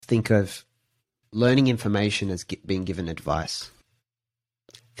think of learning information as being given advice.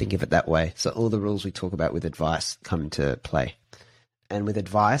 Think of it that way. So all the rules we talk about with advice come into play. And with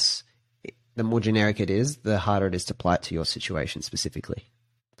advice, the more generic it is, the harder it is to apply it to your situation specifically.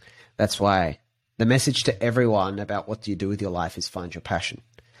 That's why the message to everyone about what do you do with your life is find your passion.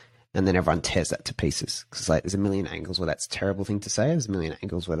 And then everyone tears that to pieces. Because like, there's a million angles where that's a terrible thing to say. There's a million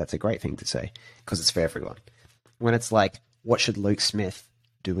angles where that's a great thing to say. Because it's for everyone. When it's like, what should Luke Smith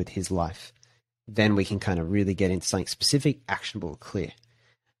do with his life? Then we can kind of really get into something specific, actionable, clear.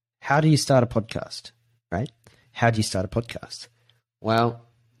 How do you start a podcast, right? How do you start a podcast? Well,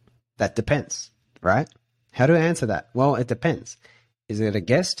 that depends, right? How do I answer that? Well, it depends. Is it a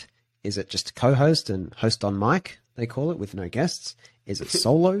guest? Is it just a co-host and host on mic, they call it, with no guests? Is it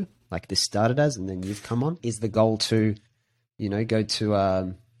solo, like this started as, and then you've come on? Is the goal to, go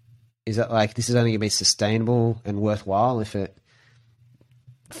to, is it like this is only going to be sustainable and worthwhile if it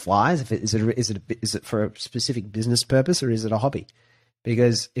flies? Is it for a specific business purpose, or is it a hobby?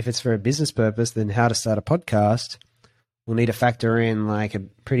 Because if it's for a business purpose, then how to start a podcast, we'll need to factor in like a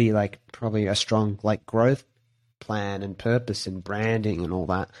pretty, like probably a strong like growth plan and purpose and branding and all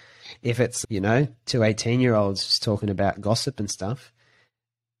that. If it's, two 18-year-olds just talking about gossip and stuff,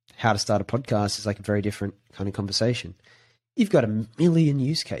 how to start a podcast is like a very different kind of conversation. You've got a million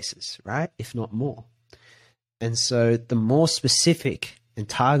use cases, right? If not more. And so the more specific and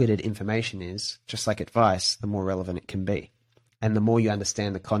targeted information is, just like advice, the more relevant it can be. And the more you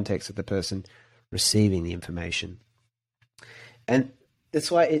understand the context of the person receiving the information. And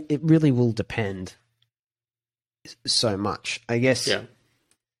that's why it really will depend so much. I guess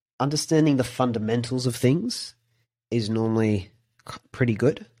understanding the fundamentals of things is normally pretty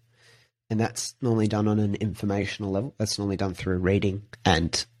good. And that's normally done on an informational level. That's normally done through reading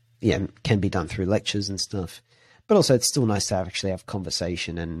and can be done through lectures and stuff. But also it's still nice to actually have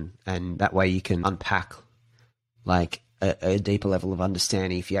conversation and that way you can unpack like a deeper level of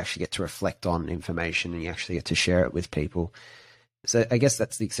understanding if you actually get to reflect on information and you actually get to share it with people. So I guess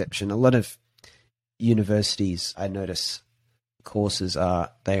that's the exception. A lot of universities, I notice, courses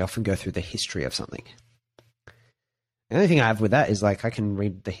they often go through the history of something. The only thing I have with that is like I can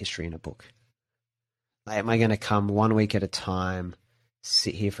read the history in a book. Like, am I going to come 1 week at a time,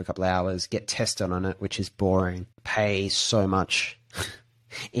 sit here for a couple of hours, get tested on it, which is boring, pay so much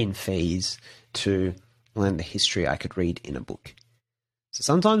in fees to learn the history I could read in a book? So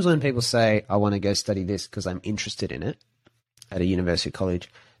sometimes when people say, I want to go study this because I'm interested in it at a university or college,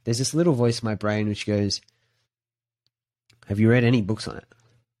 there's this little voice in my brain which goes, have you read any books on it?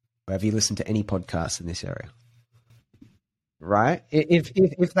 Or have you listened to any podcasts in this area? Right?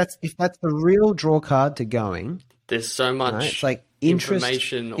 If that's the real draw card to going, there's so much, right? It's like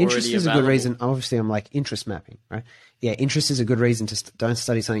information already interest is available. a good reason. Obviously, I'm like interest mapping, right? Yeah, interest is a good reason to don't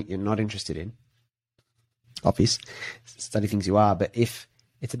study something you're not interested in. Obvious, study things you are. But if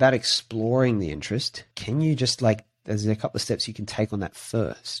it's about exploring the interest, can you just like, there's a couple of steps you can take on that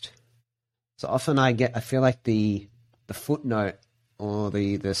first. So often I feel like the footnote or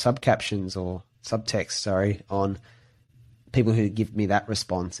the subcaptions or subtext, on people who give me that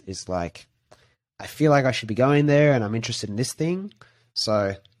response is like, I feel like I should be going there and I'm interested in this thing,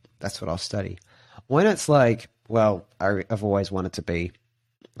 so that's what I'll study. When it's like, well, I've always wanted to be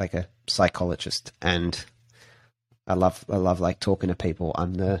like a psychologist and I love like talking to people.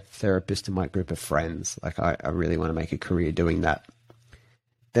 I'm the therapist in my group of friends. Like I really want to make a career doing that.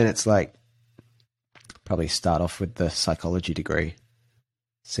 Then it's like, probably start off with the psychology degree,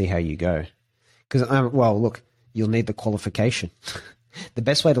 see how you go. Because, look, you'll need the qualification. The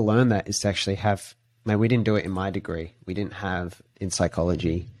best way to learn that is to actually have, we didn't do it in my degree. We didn't have in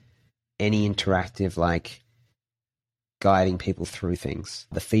psychology any interactive, like guiding people through things.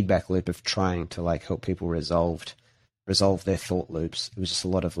 The feedback loop of trying to like help people resolve their thought loops. It was just a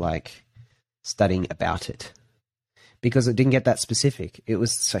lot of like studying about it because it didn't get that specific. It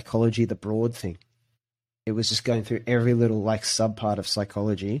was psychology, the broad thing. It was just going through every little like sub part of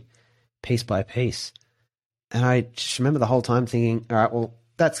psychology piece by piece. And I just remember the whole time thinking, all right, well,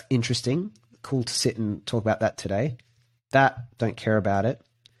 that's interesting. Cool to sit and talk about that today. That, don't care about it.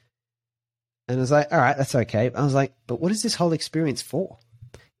 And I was like, all right, that's okay. I was like, but what is this whole experience for?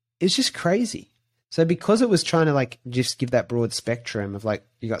 It's just crazy. So because it was trying to like just give that broad spectrum of like,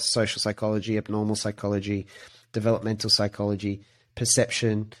 you got social psychology, abnormal psychology, developmental psychology,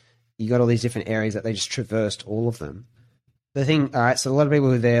 perception, you got all these different areas that they just traversed all of them. The thing, all right, so a lot of people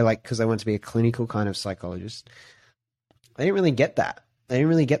were there like because they want to be a clinical kind of psychologist. They didn't really get that. They didn't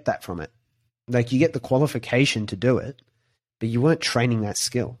really get that from it. Like you get the qualification to do it, but you weren't training that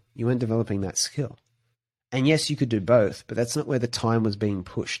skill. You weren't developing that skill. And yes, you could do both, but that's not where the time was being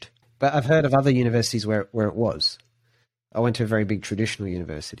pushed. But I've heard of other universities where it was. I went to a very big traditional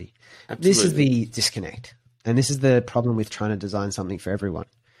university. Absolutely. This is the disconnect. And this is the problem with trying to design something for everyone.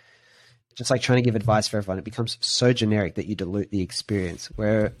 Just like trying to give advice for everyone, it becomes so generic that you dilute the experience.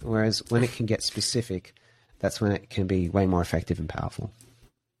 Whereas when it can get specific, that's when it can be way more effective and powerful.